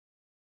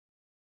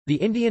The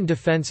Indian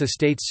Defence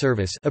Estates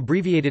Service,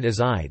 abbreviated as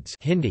IDES,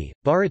 Hindi,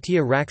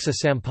 Bharatiya Raksa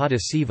Sampada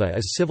Seva,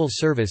 is civil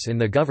service in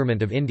the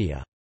Government of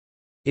India.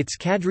 Its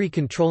Cadre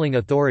Controlling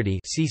Authority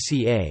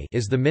 (CCA)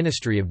 is the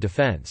Ministry of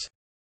Defence.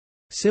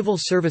 Civil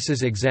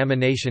services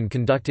examination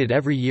conducted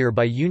every year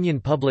by Union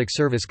Public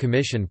Service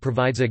Commission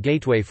provides a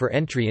gateway for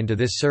entry into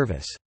this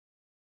service.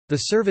 The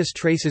service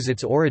traces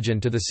its origin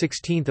to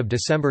 16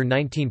 December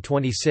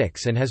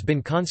 1926 and has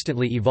been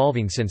constantly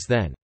evolving since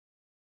then.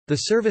 The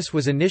service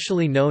was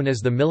initially known as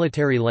the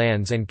Military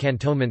Lands and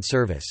Cantonment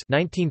Service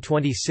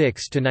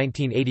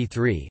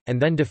 (1926–1983), and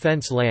then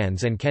Defence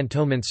Lands and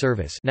Cantonment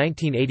Service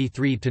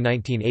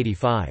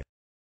 (1983–1985).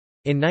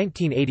 In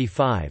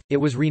 1985, it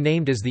was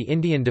renamed as the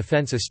Indian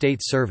Defence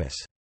Estates Service.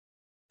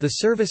 The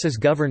service is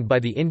governed by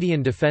the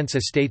Indian Defence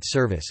Estates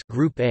Service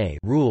Group A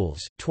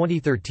rules,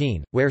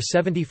 2013, where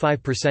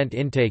 75%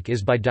 intake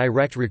is by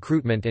direct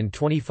recruitment and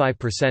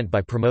 25% by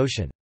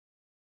promotion.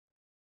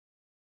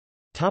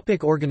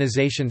 Topic: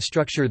 organization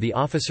structure. The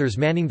officers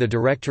manning the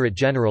Directorate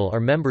General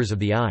are members of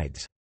the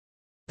IDES.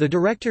 The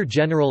Director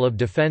General of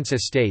Defence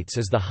Estates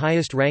is the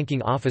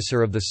highest-ranking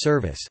officer of the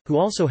service, who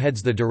also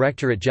heads the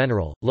Directorate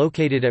General,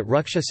 located at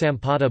Raksha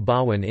Sampada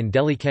Bhawan in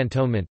Delhi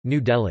Cantonment, New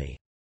Delhi.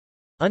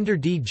 Under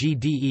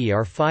DGDE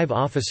are 5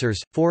 officers,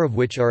 4 of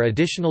which are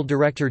Additional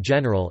Director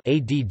General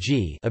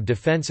 (ADG) of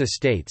Defence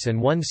Estates and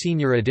 1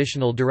 Senior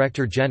Additional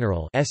Director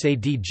General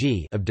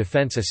 (SADG) of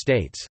Defence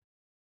Estates.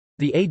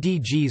 The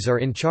ADGs are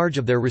in charge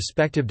of their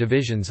respective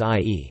divisions,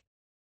 i.e.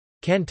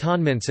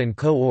 cantonments and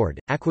co-ord,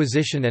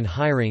 acquisition and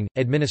hiring,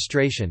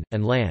 administration,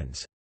 and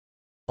lands.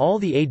 All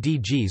the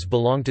ADGs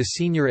belong to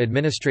Senior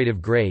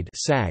Administrative Grade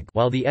 (SAG),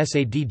 while the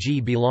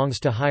SADG belongs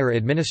to Higher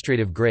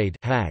Administrative Grade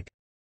 (HAG).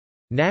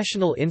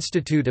 National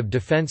Institute of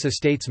Defence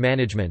Estates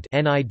Management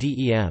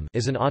 (NIDEM)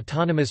 is an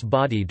autonomous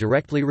body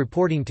directly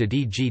reporting to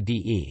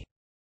DGDE.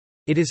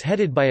 It is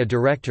headed by a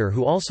director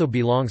who also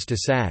belongs to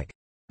SAG.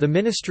 The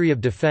Ministry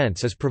of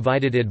Defence is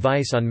provided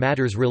advice on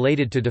matters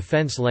related to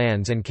defence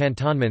lands and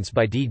cantonments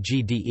by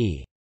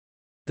DGDE.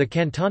 The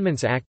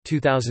Cantonments Act,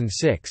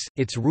 2006,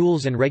 its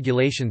rules and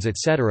regulations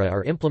etc.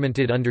 are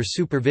implemented under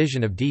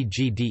supervision of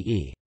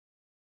DGDE.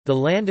 The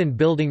land and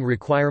building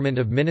requirement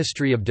of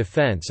Ministry of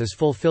Defence is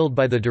fulfilled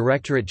by the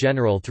Directorate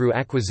General through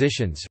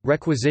acquisitions,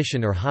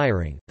 requisition or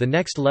hiring. The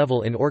next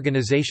level in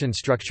organization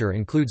structure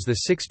includes the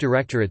 6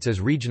 directorates as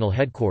regional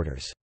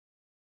headquarters.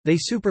 They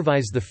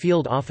supervise the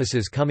field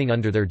offices coming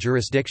under their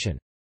jurisdiction.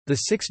 The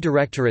 6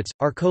 directorates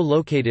are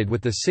co-located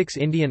with the 6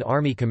 Indian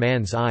Army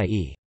commands,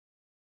 i.e.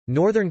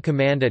 Northern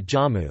Command at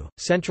Jammu,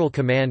 Central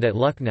Command at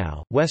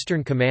Lucknow,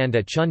 Western Command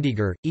at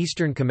Chandigarh,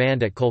 Eastern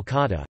Command at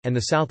Kolkata, and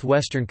the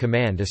Southwestern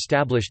Command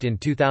established in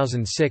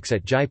 2006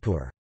 at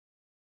Jaipur.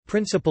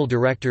 Principal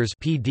Directors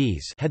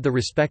 (PDs) head the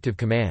respective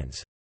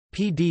commands.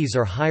 PDs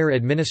are higher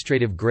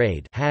administrative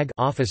grade (HAG)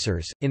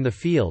 officers in the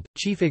field.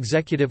 Chief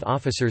Executive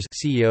Officers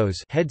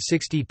 (CEOs) head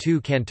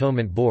 62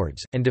 cantonment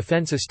boards, and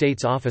Defence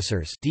Estates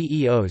Officers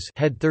 (DEOs)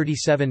 head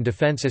 37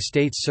 Defence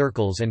Estates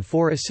circles and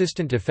 4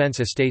 Assistant Defence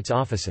Estates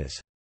offices.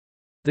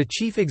 The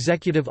Chief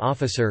Executive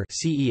Officer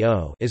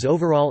 (CEO) is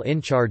overall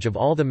in charge of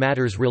all the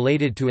matters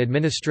related to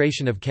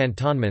administration of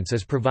cantonments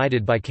as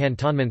provided by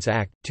Cantonments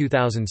Act,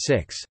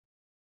 2006.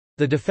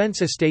 The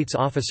Defence Estates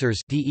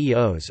Officers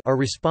 (DEOs) are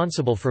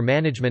responsible for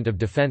management of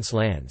defence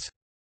lands.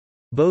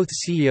 Both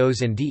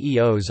CEOs and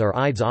DEOs are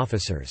IDES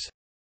officers.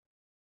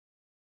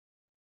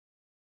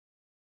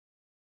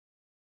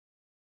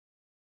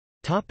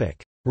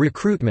 Topic: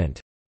 Recruitment.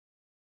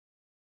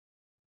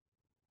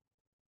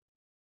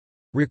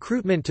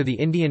 Recruitment to the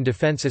Indian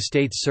Defence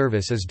Estates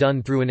Service is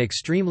done through an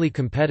extremely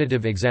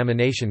competitive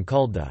examination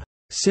called the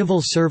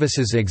Civil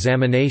Services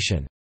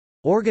Examination,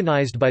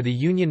 organized by the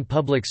Union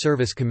Public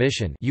Service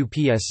Commission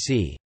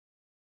 (UPSC).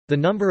 The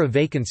number of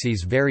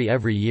vacancies vary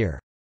every year.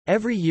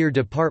 Every year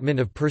Department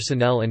of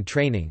Personnel and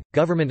Training,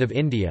 Government of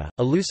India,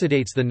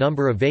 elucidates the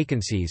number of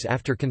vacancies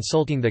after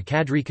consulting the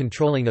Cadre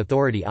Controlling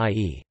Authority,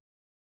 i.e.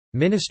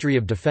 Ministry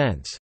of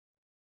Defence.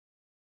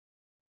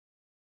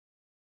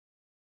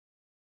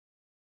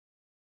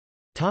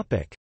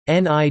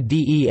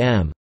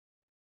 NIDEM.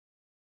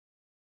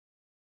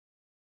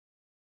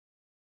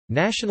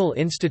 National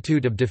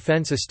Institute of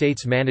Defence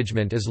Estates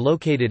Management is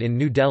located in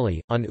New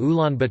Delhi, on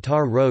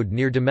Ulaanbaatar Road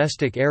near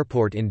Domestic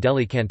Airport in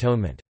Delhi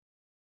Cantonment.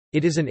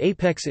 It is an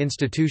apex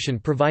institution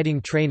providing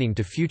training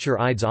to future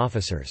IDES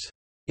officers.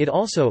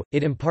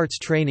 It imparts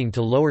training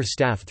to lower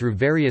staff through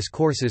various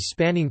courses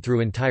spanning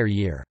through entire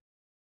year.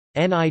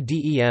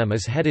 NIDEM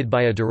is headed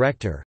by a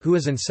director, who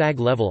is an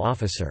SAG-level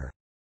officer.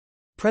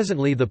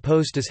 Presently the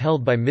post is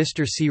held by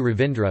Mr. C.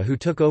 Ravindra, who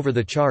took over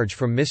the charge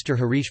from Mr.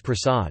 Harish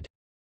Prasad.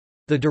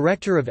 The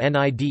director of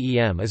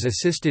NIDEM is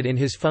assisted in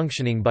his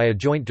functioning by a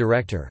joint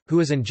director, who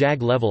is an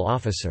JAG-level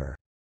officer.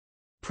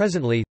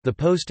 Presently, the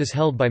post is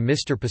held by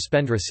Mr.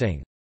 Puspendra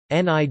Singh.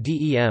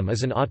 NIDEM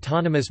is an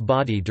autonomous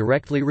body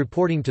directly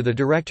reporting to the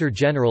Director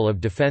General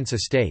of Defence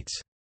Estates.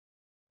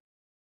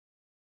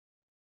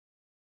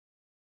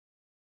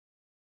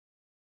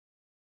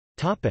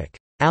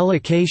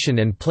 Allocation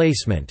and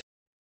placement.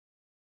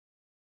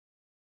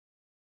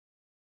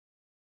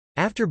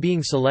 After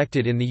being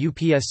selected in the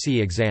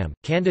UPSC exam,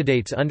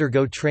 candidates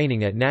undergo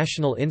training at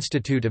National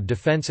Institute of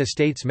Defence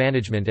Estates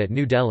Management at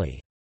New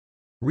Delhi.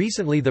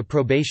 Recently the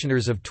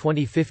probationers of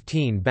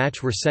 2015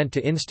 batch were sent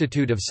to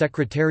Institute of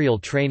Secretarial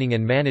Training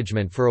and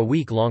Management for a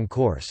week-long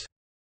course.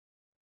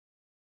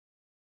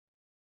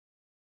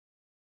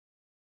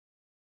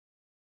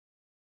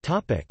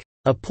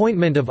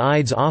 Appointment of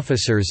IDES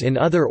officers in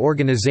other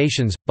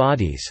organizations,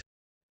 bodies.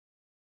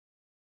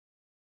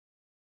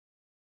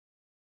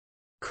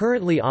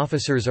 Currently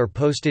officers are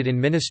posted in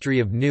Ministry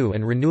of New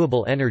and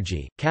Renewable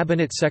Energy,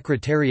 Cabinet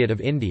Secretariat of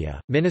India,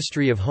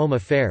 Ministry of Home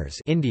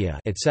Affairs India,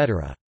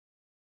 etc.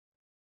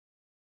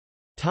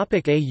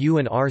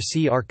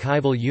 AU&RC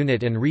Archival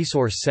Unit and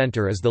Resource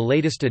Center is the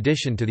latest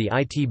addition to the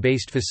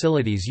IT-based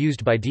facilities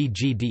used by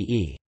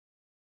DGDE.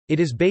 It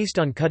is based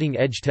on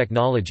cutting-edge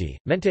technology,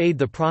 meant to aid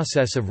the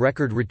process of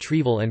record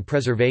retrieval and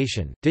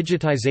preservation,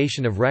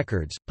 digitization of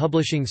records,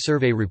 publishing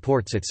survey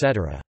reports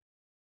etc.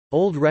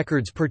 Old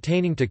records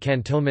pertaining to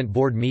Cantonment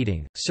Board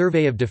meeting,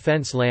 survey of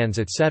defense lands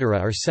etc.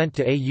 are sent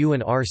to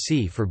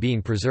AU&RC for being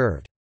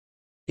preserved.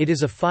 It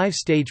is a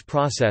 5-stage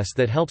process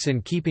that helps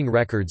in keeping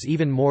records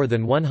even more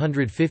than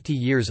 150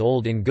 years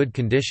old in good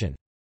condition.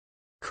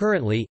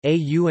 Currently,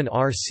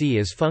 AU&RC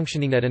is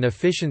functioning at an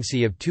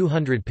efficiency of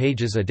 200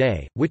 pages a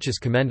day, which is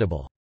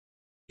commendable.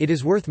 It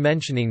is worth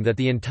mentioning that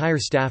the entire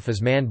staff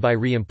is manned by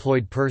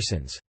re-employed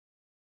persons.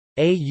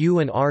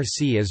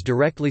 AU&RC is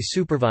directly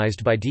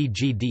supervised by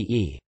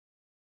DGDE.